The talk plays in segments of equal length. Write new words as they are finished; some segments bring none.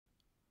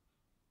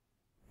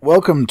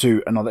Welcome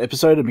to another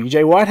episode of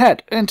BJ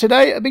Whitehat, and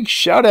today a big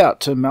shout out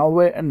to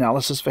Malware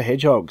Analysis for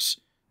Hedgehogs.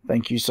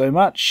 Thank you so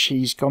much.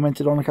 He's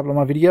commented on a couple of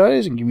my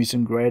videos and given me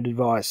some great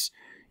advice.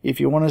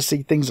 If you want to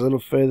see things a little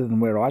further than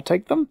where I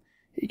take them,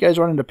 he goes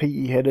right into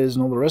PE headers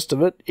and all the rest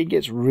of it. He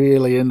gets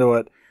really into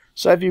it.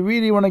 So if you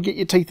really want to get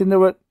your teeth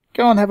into it,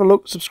 go and have a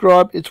look,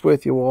 subscribe, it's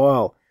worth your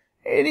while.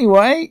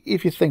 Anyway,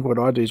 if you think what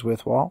I do is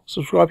worthwhile,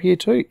 subscribe here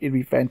too. It'd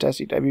be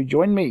fantastic to have you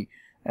join me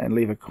and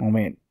leave a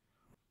comment.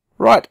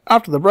 Right,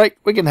 after the break,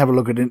 we can have a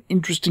look at an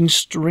interesting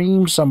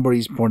stream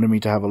somebody's pointed me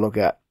to have a look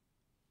at.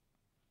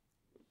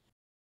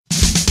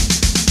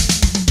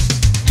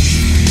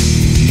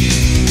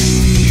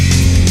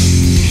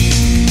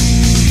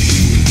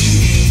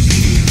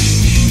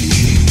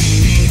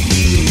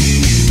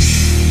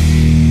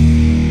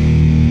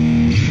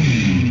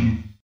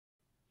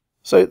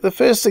 So the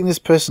first thing this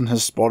person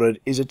has spotted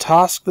is a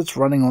task that's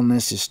running on their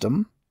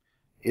system.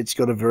 It's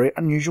got a very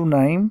unusual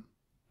name,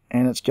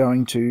 and it's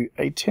going to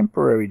a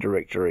temporary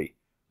directory.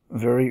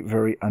 Very,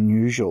 very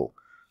unusual.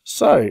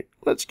 So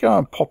let's go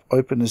and pop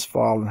open this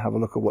file and have a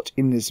look at what's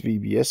in this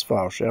VBS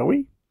file, shall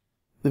we?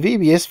 The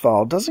VBS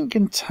file doesn't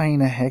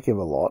contain a heck of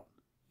a lot,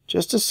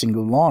 just a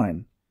single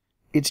line.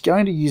 It's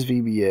going to use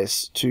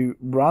VBS to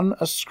run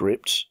a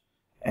script,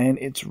 and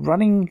it's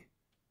running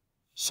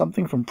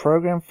something from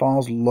program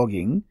files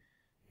logging.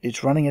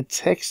 It's running a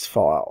text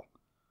file,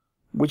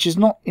 which is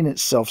not in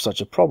itself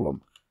such a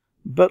problem.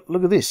 But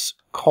look at this,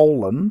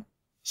 colon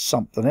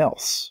something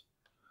else.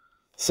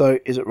 So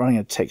is it running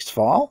a text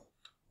file,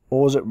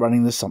 or is it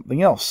running the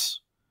something else?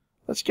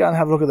 Let's go and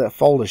have a look at that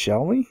folder,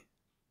 shall we?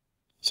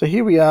 So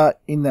here we are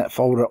in that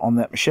folder on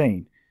that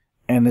machine,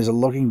 and there's a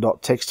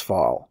logging.txt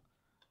file.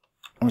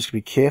 I'm just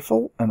going to be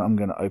careful, and I'm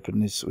going to open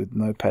this with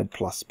Notepad++.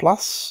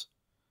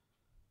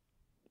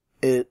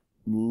 It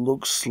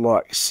looks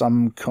like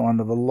some kind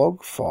of a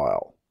log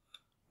file.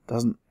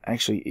 Doesn't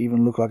actually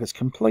even look like it's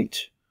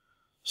complete.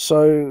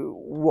 So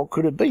what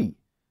could it be?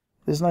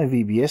 There's no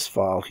VBS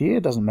file here.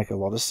 It doesn't make a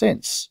lot of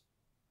sense.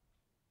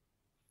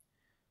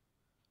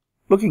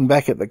 Looking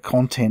back at the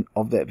content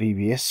of that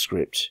VBS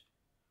script,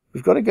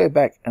 we've got to go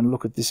back and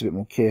look at this a bit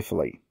more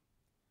carefully.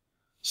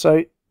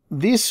 So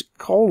this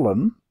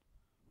colon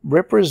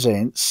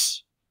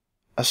represents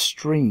a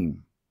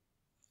stream,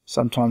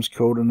 sometimes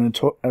called an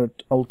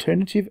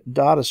alternative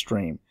data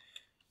stream.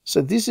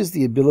 So this is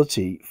the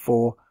ability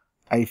for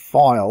a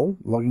file,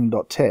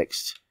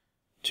 logging.txt,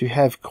 to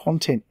have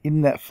content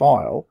in that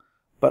file,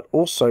 but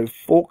also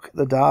fork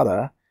the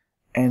data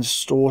and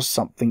store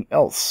something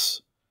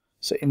else.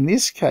 So in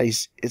this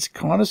case, it's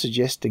kind of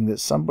suggesting that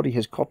somebody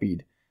has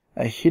copied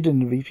a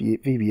hidden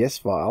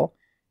VBS file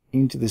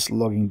into this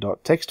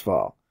logging.txt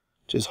file,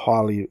 which is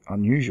highly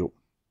unusual.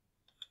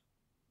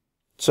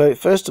 So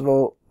first of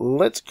all,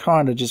 let's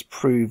kind of just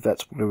prove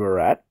that's where we're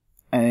at.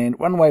 And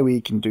one way we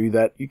can do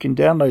that, you can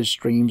download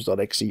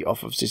streams.exe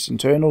off of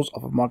sysinternals,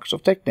 off of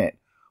Microsoft TechNet,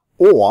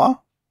 or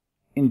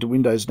into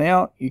Windows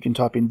now, you can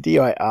type in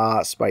dir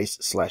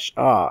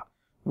 /r,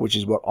 which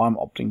is what I'm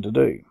opting to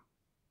do.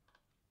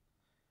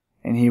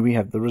 And here we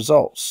have the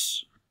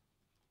results.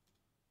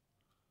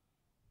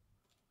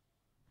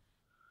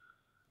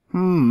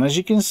 As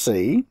you can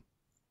see,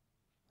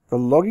 the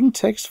logging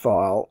text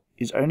file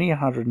is only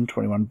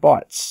 121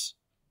 bytes,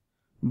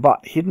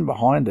 but hidden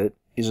behind it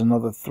is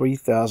another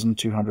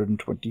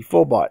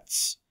 3,224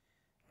 bytes,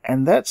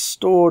 and that's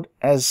stored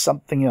as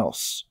something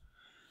else.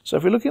 So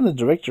if we look in the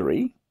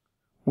directory,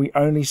 we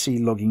only see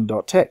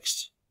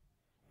logging.txt.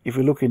 If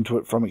we look into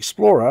it from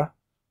Explorer,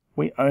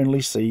 we only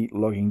see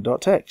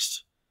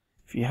logging.txt.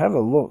 If you have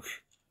a look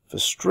for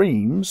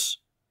streams,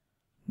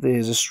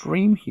 there's a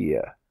stream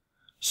here.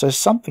 So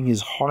something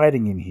is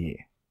hiding in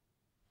here.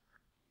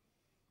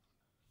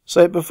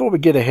 So before we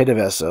get ahead of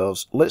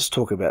ourselves, let's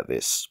talk about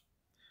this.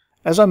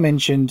 As I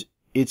mentioned,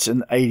 it's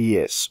an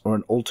ADS, or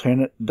an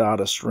alternate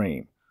data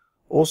stream,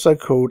 also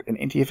called an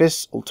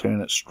NTFS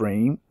alternate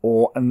stream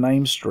or a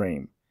name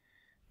stream.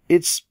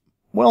 It's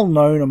well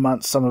known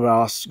amongst some of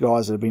us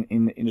guys that have been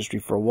in the industry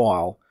for a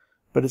while,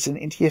 but it's an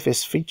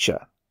NTFS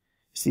feature.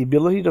 It's the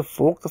ability to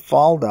fork the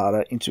file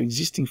data into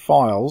existing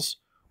files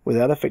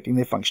without affecting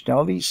their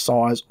functionality,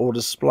 size, or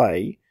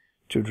display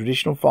to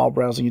traditional file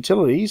browsing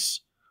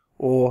utilities,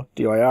 or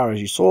DIR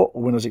as you saw,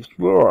 or Windows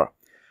Explorer.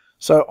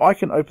 So I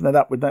can open that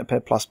up with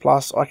Notepad++,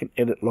 I can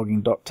edit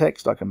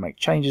logging.txt, I can make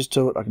changes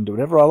to it, I can do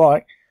whatever I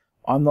like.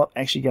 I'm not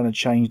actually going to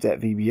change that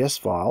VBS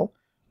file,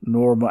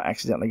 nor am I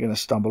accidentally going to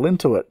stumble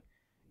into it.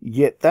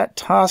 Yet that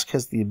task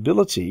has the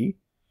ability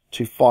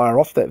to fire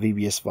off that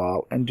VBS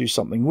file and do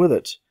something with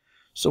it.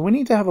 So we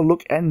need to have a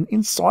look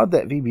inside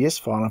that VBS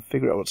file and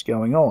figure out what's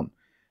going on.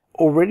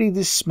 Already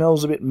this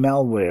smells a bit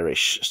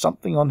malware-ish.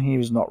 Something on here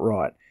is not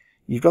right.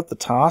 You've got the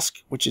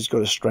task, which has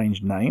got a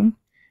strange name,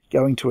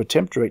 going to a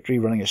temp directory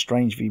running a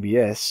strange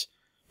VBS,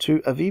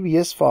 to a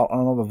VBS file on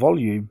another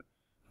volume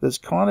that's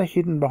kind of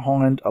hidden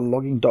behind a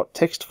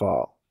logging.txt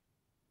file.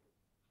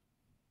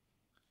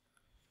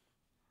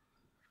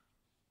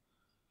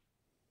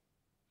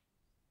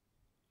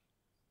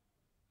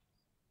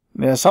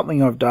 Now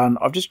something I've done,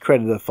 I've just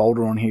created a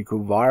folder on here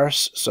called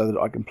virus so that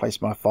I can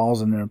place my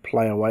files in there and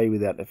play away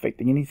without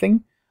affecting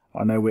anything.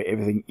 I know where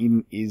everything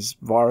in is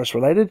virus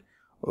related,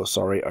 or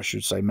sorry, I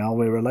should say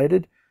malware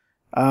related.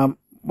 One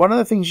of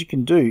the things you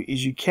can do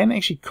is you can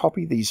actually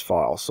copy these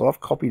files. So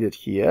I've copied it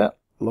here,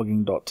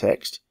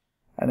 logging.txt,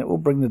 and it will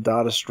bring the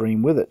data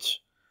stream with it.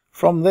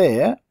 From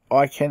there,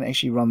 I can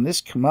actually run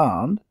this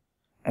command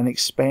and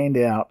expand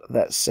out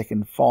that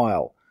second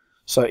file.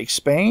 So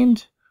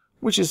expand,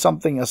 which is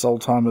something us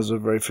old timers are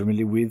very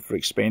familiar with for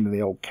expanding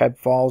the old cab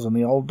files in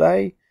the old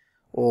day,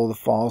 or the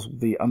files with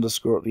the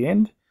underscore at the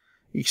end.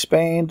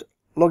 Expand,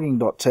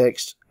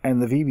 logging.txt,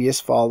 and the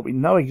VBS file that we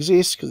know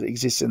exists because it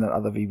exists in that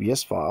other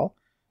VBS file,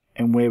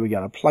 and where we're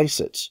going to place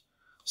it.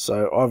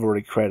 So I've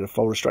already created a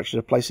folder structure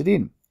to place it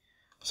in.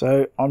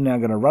 So I'm now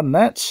going to run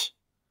that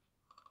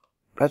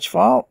batch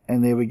file,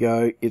 and there we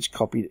go, it's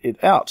copied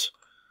it out.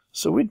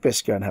 So we'd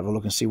best go and have a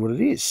look and see what it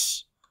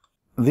is.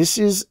 This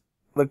is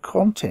the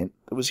content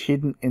that was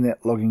hidden in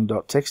that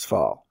logging.txt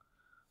file.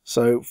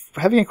 So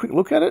having a quick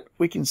look at it,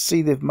 we can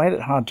see they've made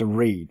it hard to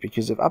read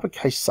because they've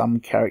uppercased some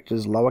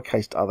characters,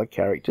 lowercased other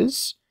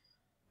characters.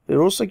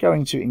 They're also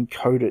going to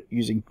encode it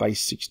using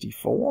base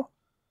 64.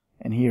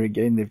 And here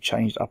again, they've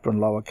changed upper and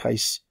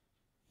lowercase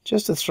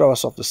just to throw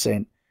us off the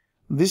scent.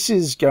 This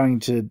is going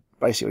to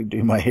basically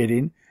do my head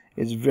in.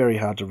 It's very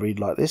hard to read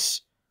like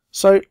this.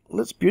 So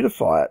let's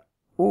beautify it.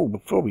 Oh,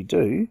 before we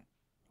do,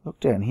 look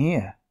down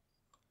here.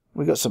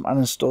 We've got some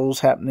uninstalls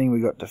happening.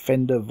 We've got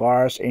Defender,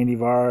 Virus,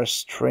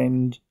 Antivirus,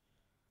 Trend,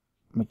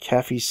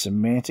 McAfee,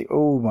 Semantic.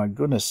 Oh my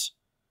goodness.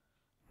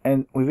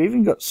 And we've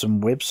even got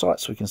some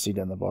websites we can see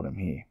down the bottom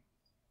here.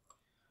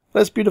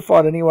 Let's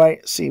beautify it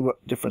anyway, see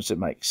what difference it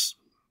makes.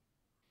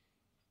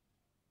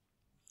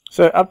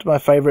 So up to my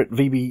favorite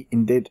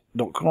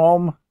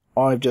vbindent.com,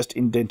 I've just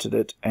indented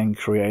it and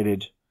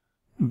created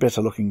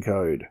better looking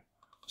code.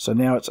 So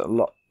now it's a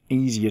lot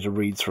easier to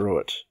read through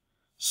it.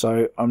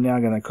 So I'm now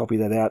going to copy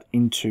that out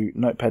into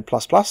Notepad++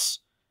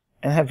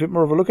 and have a bit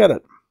more of a look at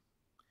it.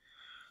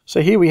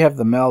 So here we have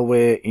the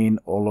malware in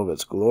all of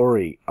its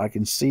glory. I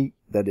can see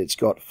that it's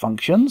got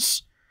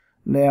functions.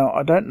 Now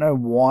I don't know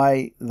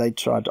why they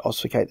tried to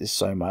obfuscate this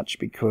so much,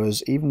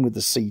 because even with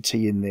the CT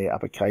in there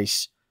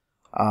uppercase,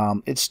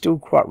 it's still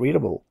quite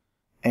readable.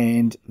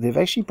 And they've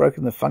actually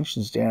broken the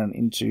functions down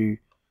into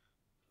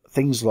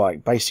things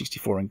like base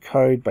 64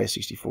 encode, base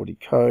 64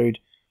 decode,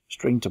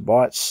 string to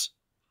bytes.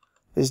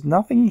 There's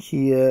nothing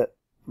here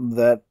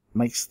that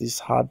makes this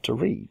hard to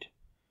read.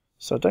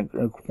 So I don't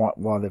know quite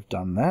why they've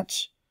done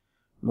that.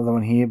 Another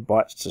one here,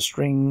 bytes to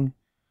string.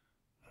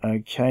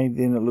 Okay,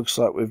 then it looks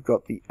like we've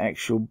got the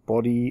actual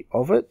body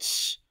of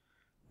it,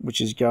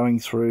 which is going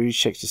through,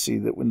 checks to see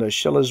that Windows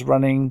shell is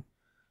running,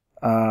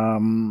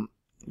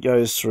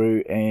 goes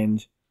through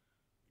and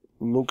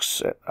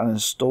looks at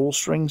uninstall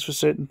strings for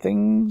certain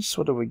things.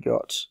 What have we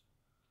got?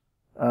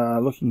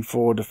 Looking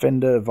for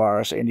Defender,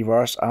 Virus,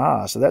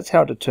 Antivirus. So that's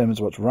how it determines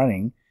what's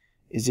running,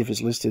 is if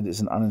it's listed as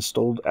an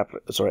uninstalled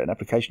an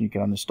application you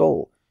can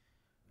uninstall.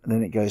 And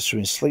then it goes through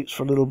and sleeps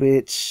for a little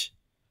bit,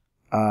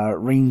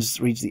 reads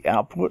the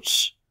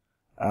outputs,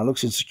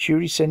 looks in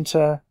Security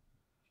Center.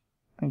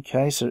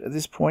 Okay, so at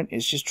this point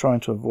it's just trying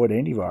to avoid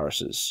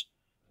antiviruses.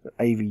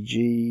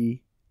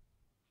 AVG.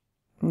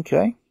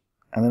 Okay,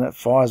 and then it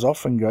fires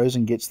off and goes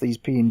and gets these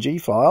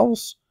PNG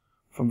files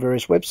from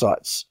various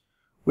websites,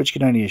 which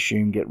can only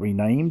assume get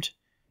renamed.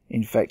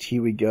 In fact,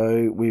 here we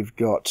go. We've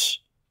got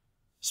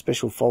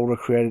special folder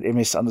created,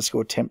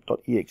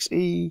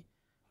 ms_temp.exe,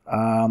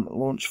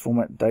 launch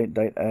format, date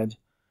add.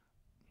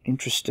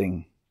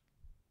 Interesting.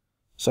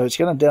 So it's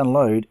going to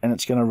download and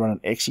it's going to run an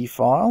exe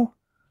file.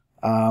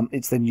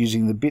 It's then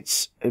using the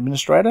bits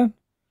administrator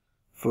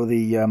for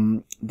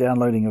the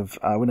downloading of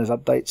Windows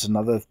updates and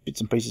other bits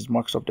and pieces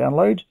Microsoft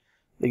download.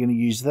 They're going to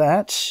use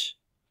that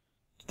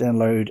to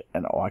download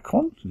an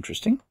icon.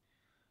 Interesting.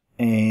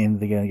 And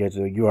they're going to go to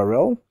the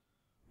URL,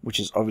 which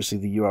is obviously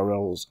the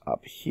URLs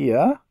up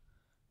here,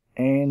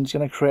 and it's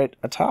going to create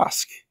a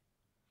task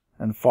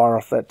and fire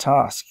off that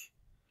task.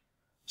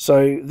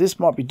 So this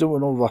might be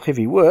doing all the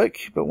heavy work,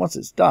 but once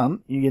it's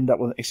done, you end up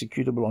with an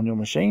executable on your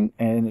machine,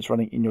 and it's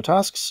running in your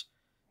tasks,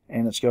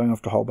 and it's going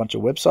off to a whole bunch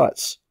of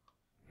websites.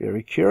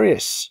 Very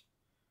curious.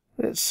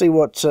 Let's see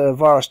what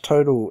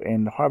virustotal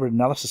and hybrid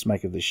analysis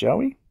make of this, shall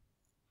we?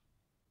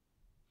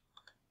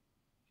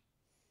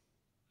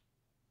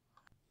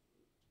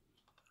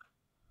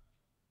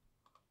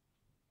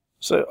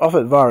 So off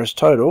at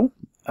virustotal,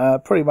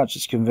 pretty much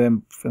it's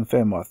confirmed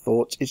my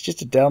thoughts. It's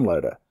just a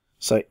downloader.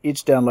 So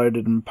it's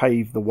downloaded and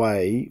paved the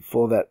way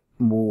for that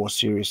more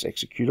serious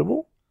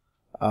executable.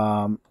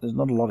 There's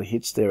not a lot of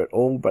hits there at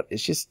all, but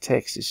it's just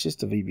text. It's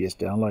just a VBS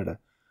downloader.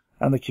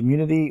 And the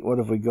community, what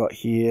have we got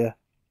here?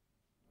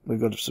 We've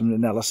got some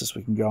analysis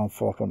we can go and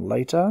follow up on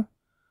later.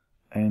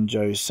 And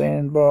Joe's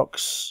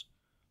sandbox.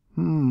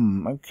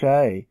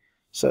 Okay.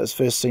 So it's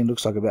first seen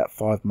looks like about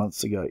 5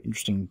 months ago.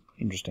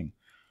 Interesting.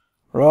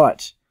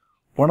 Right.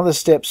 One of the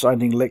steps I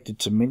neglected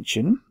to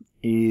mention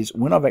is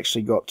when I've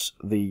actually got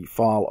the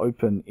file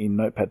open in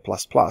Notepad++,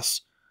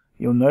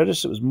 you'll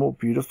notice it was more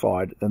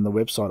beautified than the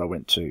website I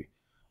went to.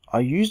 I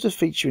used a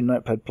feature in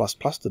Notepad++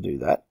 to do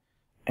that,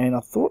 and I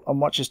thought I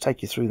might just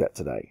take you through that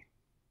today.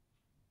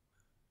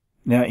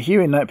 Now,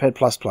 here in Notepad++,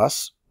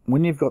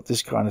 when you've got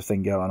this kind of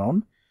thing going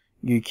on,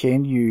 you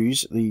can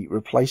use the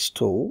replace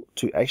tool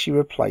to actually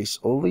replace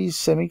all these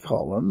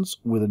semicolons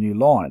with a new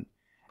line,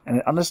 and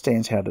it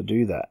understands how to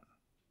do that.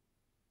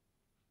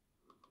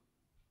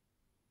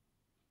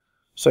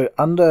 So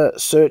under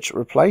search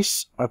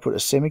replace, I put a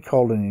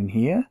semicolon in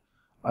here,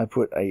 I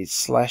put a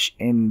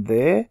 /n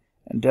there,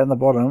 and down the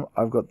bottom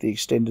I've got the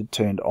extended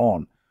turned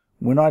on.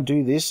 When I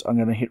do this, I'm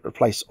going to hit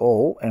replace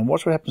all, and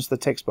watch what happens to the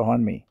text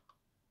behind me.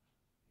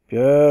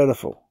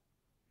 Beautiful.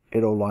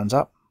 It all lines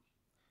up.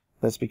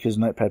 That's because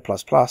Notepad++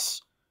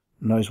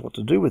 knows what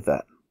to do with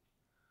that.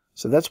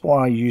 So that's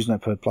why I use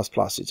Notepad++.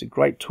 It's a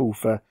great tool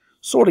for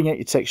sorting out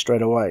your text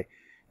straight away.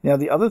 Now,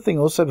 the other thing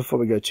also before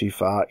we go too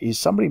far is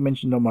somebody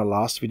mentioned on my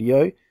last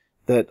video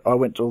that I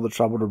went to all the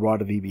trouble to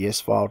write a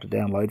VBS file to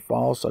download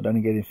files so I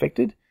don't get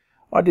infected.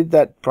 I did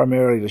that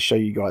primarily to show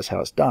you guys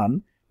how it's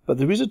done, but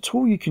there is a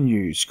tool you can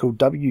use called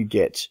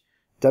wget.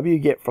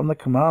 Wget from the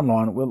command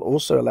line will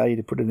also allow you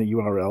to put in a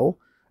URL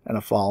and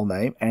a file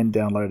name and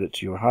download it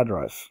to your hard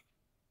drive.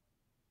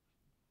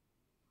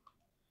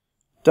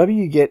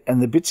 wget and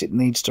the bits it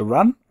needs to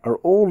run are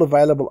all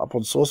available up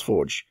on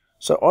SourceForge,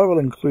 so I will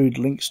include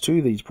links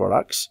to these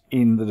products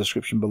in the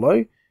description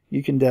below.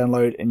 You can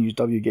download and use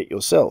wget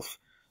yourself.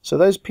 So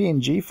those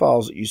PNG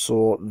files that you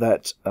saw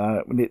that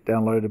when it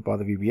downloaded by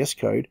the VBS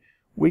code,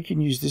 we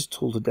can use this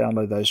tool to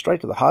download those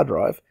straight to the hard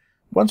drive.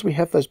 Once we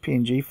have those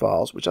PNG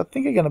files, which I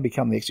think are going to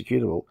become the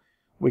executable,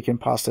 we can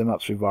pass them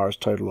up through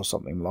virustotal or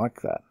something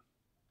like that.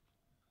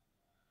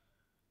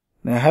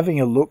 Now, having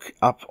a look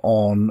up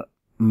on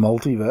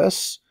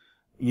Multiverse,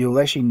 you'll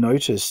actually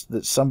notice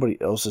that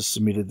somebody else has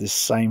submitted this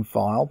same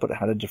file, but it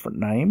had a different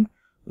name.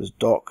 It was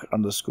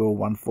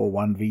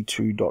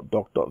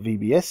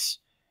doc_141v2.doc.vbs,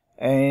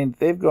 and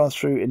they've gone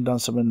through and done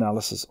some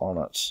analysis on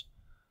it.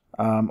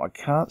 I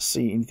can't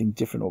see anything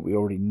different what we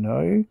already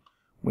know.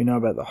 We know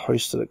about the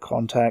host that it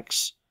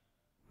contacts.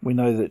 We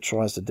know that it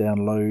tries to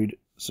download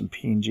some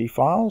PNG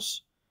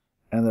files,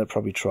 and that it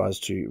probably tries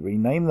to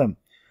rename them.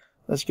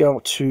 Let's go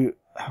to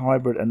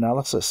hybrid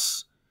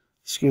analysis.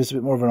 This gives us a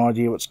bit more of an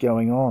idea what's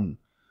going on.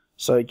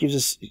 So it gives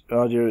us the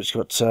idea it's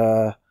got,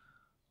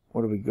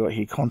 what have we got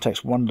here?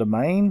 Contacts one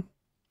domain.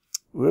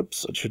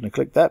 Whoops, I shouldn't have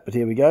clicked that, but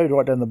here we go.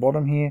 Right down the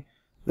bottom here,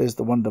 there's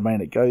the one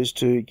domain it goes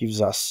to. It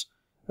gives us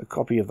a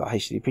copy of the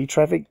HTTP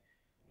traffic.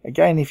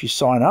 Again, if you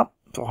sign up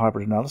for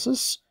hybrid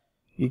analysis,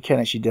 you can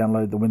actually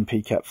download the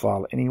WinPCAP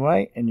file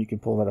anyway, and you can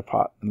pull that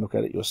apart and look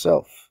at it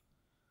yourself.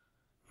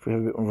 If we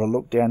have a bit more of a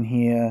look down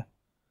here,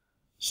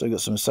 so we've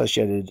got some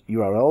associated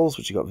URLs,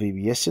 which have got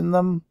VBS in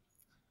them.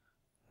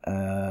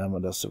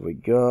 What else have we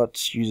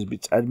got? User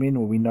bits admin,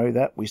 well, we know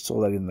that. We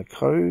saw that in the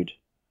code.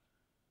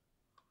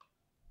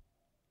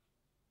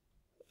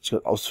 It's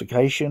got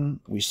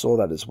ossification. We saw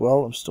that as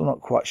well. I'm still not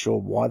quite sure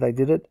why they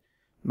did it.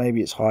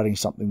 Maybe it's hiding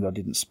something that I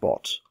didn't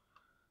spot.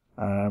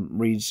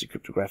 Reads the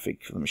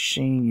cryptographic for the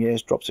machine.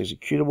 Yes, drops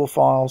executable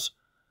files.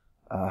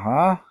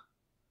 There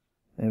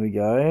we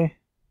go.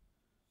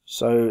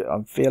 So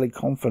I'm fairly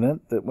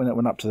confident that when it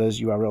went up to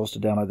those URLs to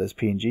download those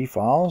PNG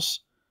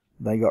files,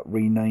 they got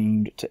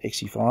renamed to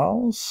exe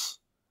files.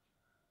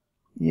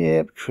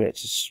 Yep,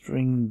 creates a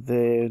string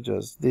there,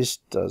 does this,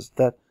 does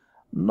that.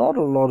 Not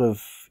a lot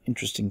of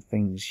interesting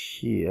things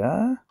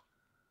here.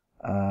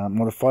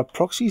 Modify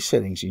proxy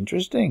settings,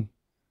 interesting.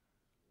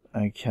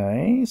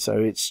 Okay, so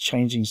it's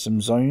changing some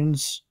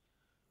zones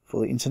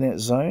for the internet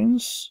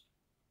zones.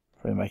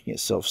 Probably making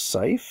itself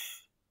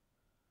safe.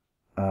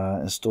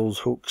 Installs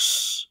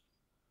hooks.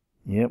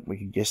 Yep, we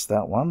can guess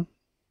that one.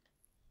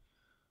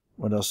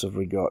 What else have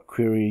we got?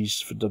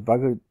 Queries for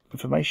debugger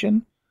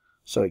information.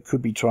 So it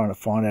could be trying to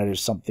find out if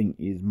something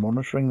is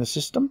monitoring the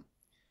system.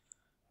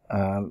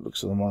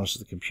 Looks at the monitors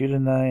the computer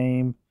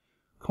name.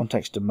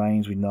 Contacts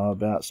domains we know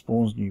about.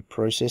 Spawns new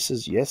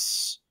processes,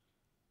 yes.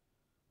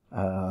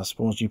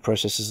 Spawns new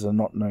processes that are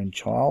not known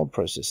child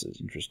processes,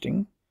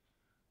 interesting.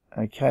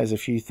 Okay, there's a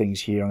few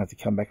things here I'm going to have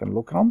to come back and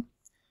look on.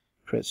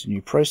 Creates a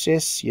new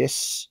process,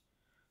 yes.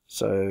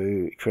 So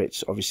it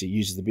creates, obviously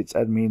uses the bits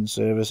admin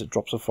service, it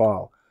drops a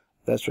file.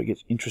 That's where it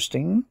gets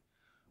interesting.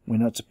 We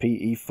know it's a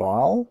PE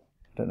file.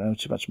 Don't know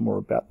too much more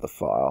about the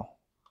file.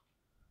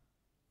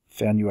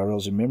 Found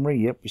URLs in memory.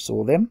 Yep, we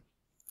saw them.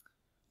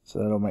 So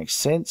that all makes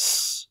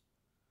sense.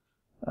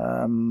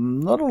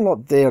 Not a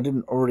lot there I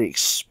didn't already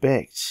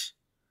expect.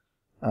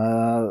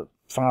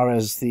 Far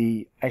as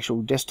the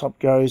actual desktop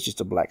goes,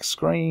 just a black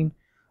screen.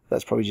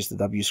 That's probably just the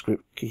W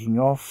script kicking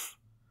off.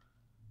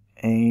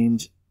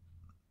 And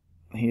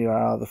here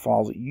are the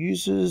files it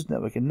uses.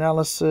 Network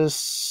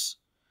analysis.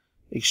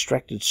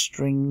 Extracted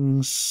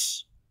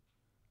strings.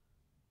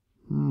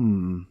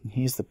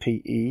 Here's the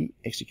PE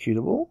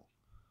executable.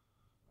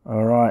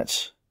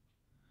 Alright.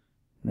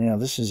 Now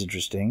this is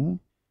interesting.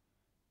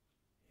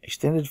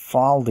 Extended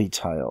file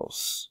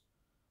details.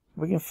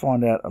 We can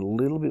find out a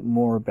little bit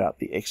more about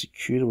the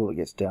executable that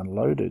gets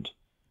downloaded.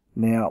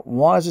 Now,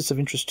 why is this of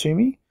interest to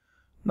me?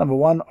 Number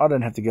one, I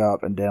don't have to go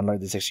up and download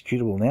this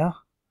executable now.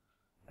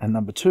 And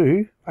number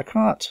two, I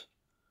can't.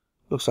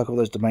 Looks like all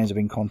those domains have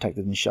been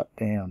contacted and shut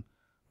down.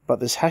 But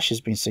this hash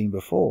has been seen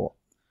before.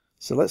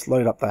 So let's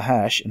load up the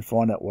hash and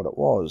find out what it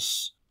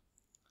was.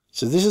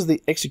 So this is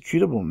the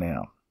executable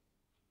now.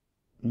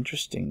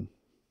 Interesting.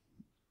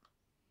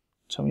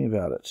 Tell me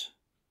about it.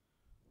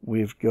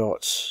 We've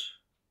got...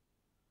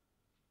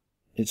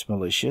 It's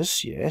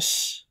malicious,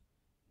 yes.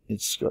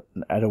 It's got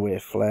an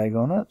adware flag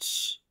on it.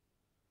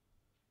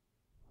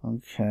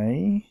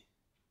 Okay.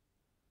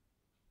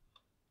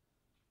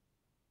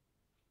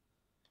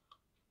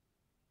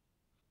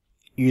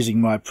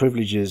 Using my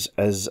privileges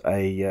as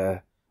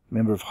a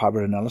member of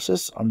hybrid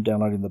analysis, I'm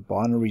downloading the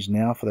binaries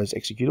now for those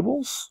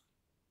executables.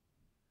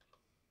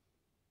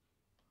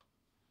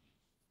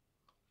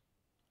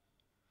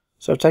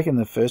 So I've taken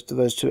the first of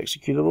those two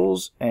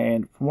executables,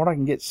 and from what I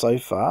can get so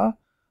far,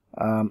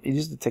 it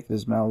is detected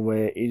as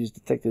malware. It is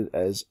detected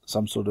as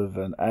some sort of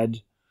an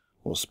ad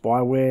or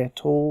spyware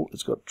tool.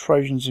 It's got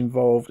Trojans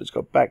involved. It's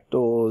got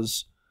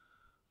backdoors.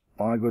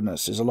 My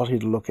goodness, there's a lot here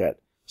to look at.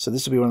 So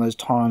this will be one of those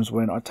times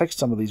when I take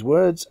some of these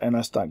words and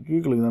I start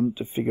Googling them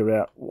to figure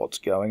out what's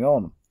going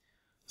on.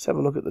 Let's have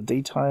a look at the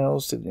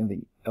details, see if there's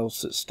anything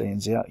else that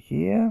stands out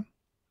here.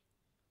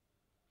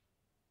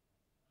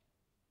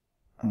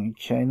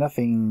 Okay,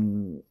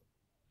 nothing.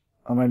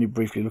 I'm only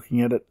briefly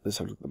looking at it. Let's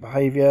have a look at the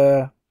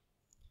behavior.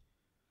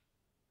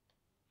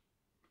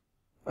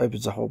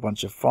 Opens a whole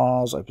bunch of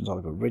files, opens a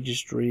lot of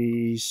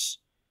registries.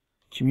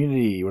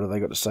 Community, what have they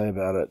got to say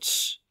about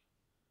it?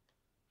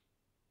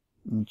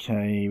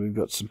 Okay, we've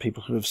got some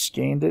people who have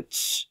scanned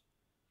it.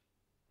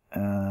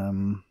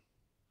 Alright.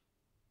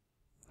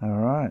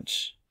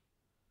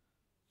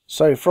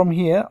 So from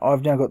here,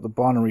 I've now got the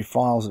binary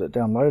files that it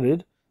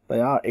downloaded. They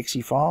are exe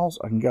files.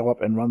 I can go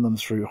up and run them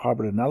through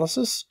hybrid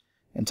analysis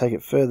and take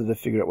it further to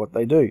figure out what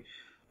they do.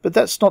 But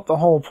that's not the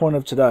whole point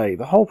of today.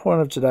 The whole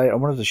point of today, I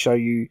wanted to show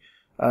you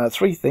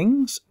three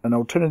things. An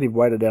alternative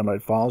way to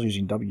download files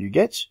using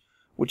wget,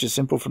 which is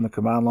simple from the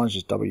command line,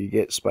 just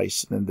wget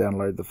space and then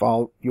download the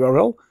file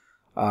URL.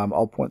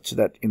 I'll point to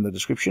that in the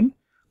description.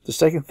 The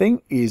second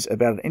thing is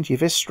about an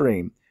NTFS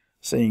stream,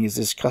 seeing as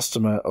this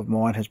customer of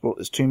mine has brought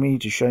this to me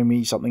to show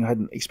me something I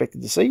hadn't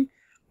expected to see,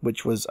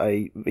 which was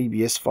a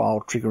VBS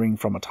file triggering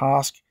from a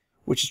task,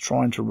 which is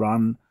trying to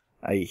run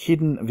a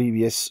hidden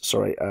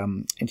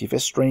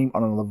NTFS stream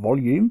on another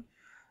volume,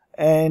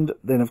 and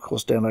then of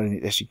course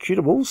downloading the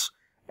executables.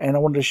 And I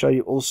wanted to show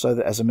you also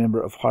that as a member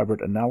of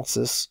hybrid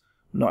analysis,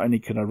 not only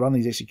can I run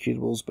these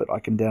executables, but I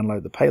can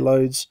download the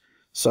payloads.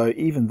 So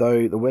even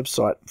though the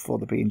website for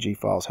the PNG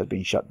files had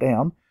been shut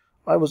down,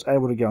 I was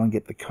able to go and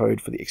get the code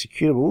for the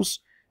executables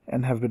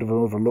and have a bit of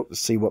a look to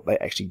see what they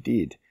actually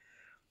did.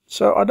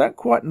 So I don't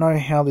quite know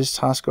how this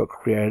task got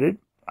created.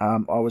 I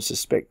would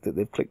suspect that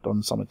they've clicked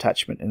on some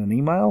attachment in an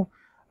email.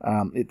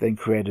 It then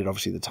created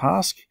obviously the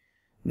task.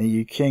 Now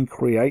you can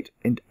create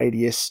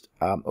ADS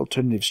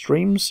alternative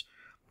streams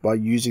by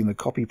using the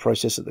copy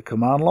process at the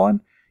command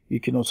line. You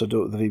can also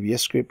do it with a VBS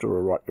script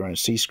or write your own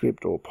C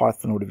script or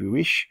Python or whatever you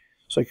wish.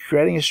 So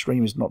creating a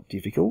stream is not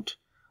difficult.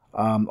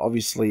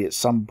 Obviously at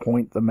some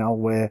point the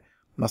malware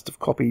must have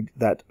copied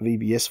that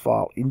VBS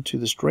file into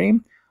the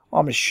stream.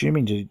 I'm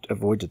assuming to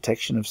avoid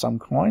detection of some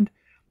kind.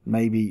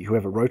 Maybe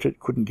whoever wrote it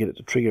couldn't get it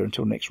to trigger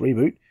until next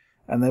reboot,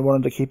 and they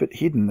wanted to keep it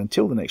hidden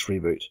until the next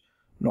reboot.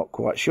 Not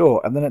quite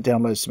sure. And then it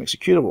downloads some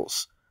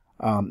executables.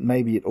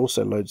 Maybe it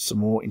also loads some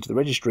more into the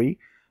registry,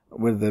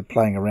 whether they're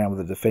playing around with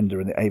the Defender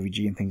and the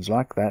AVG and things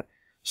like that,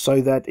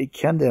 so that it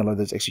can download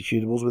those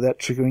executables without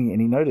triggering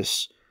any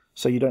notice.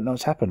 So you don't know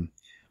what's happened.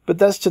 But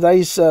that's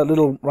today's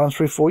little run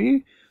through for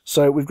you.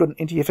 So we've got an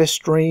NTFS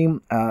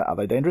stream. Are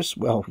they dangerous?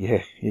 Well,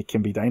 yeah, it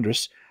can be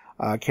dangerous.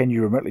 Can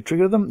you remotely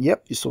trigger them?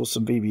 Yep, you saw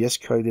some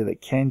VBS code there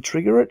that can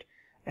trigger it.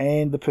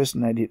 And the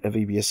person added a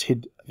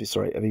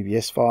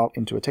VBS file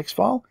into a text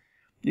file.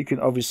 You can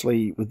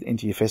obviously, with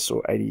NTFS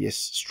or ADS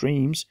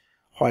streams,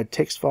 hide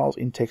text files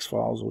in text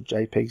files or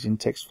JPEGs in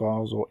text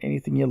files or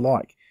anything you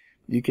like.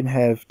 You can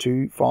have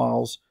two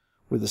files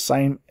with the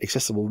same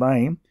accessible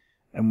name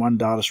and one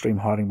data stream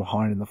hiding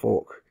behind in the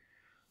fork.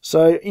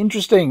 So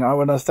interesting. I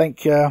want to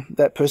thank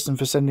that person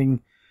for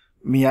sending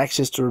me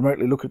access to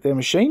remotely look at their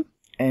machine.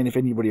 And if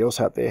anybody else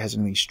out there has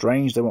anything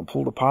strange they want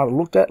pulled apart or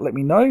looked at, let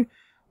me know.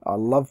 I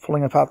love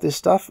pulling apart this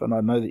stuff, and I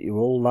know that you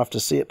all love to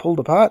see it pulled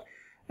apart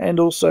and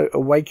also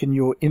awaken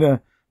your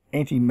inner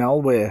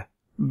anti-malware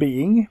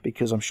being,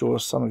 because I'm sure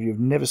some of you have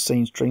never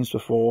seen streams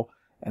before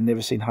and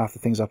never seen half the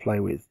things I play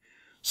with.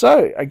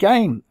 So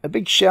again, a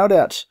big shout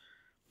out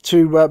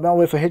to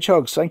Malware for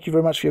Hedgehogs. Thank you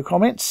very much for your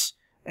comments.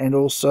 And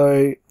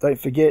also, don't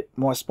forget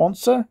my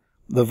sponsor,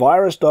 the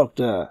Virus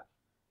Doctor.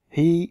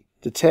 He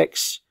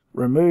detects,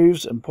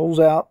 removes, and pulls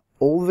out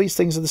all of these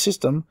things in the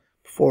system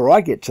before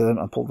I get to them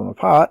and pull them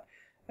apart.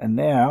 And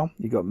now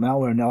you've got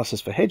Malware Analysis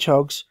for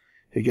Hedgehogs,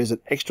 who goes at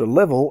extra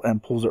level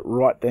and pulls it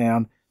right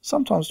down,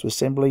 sometimes to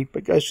assembly,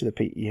 but goes through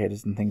the PE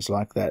headers and things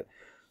like that.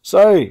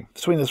 So,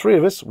 between the three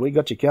of us, we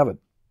got you covered.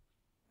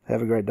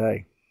 Have a great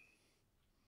day.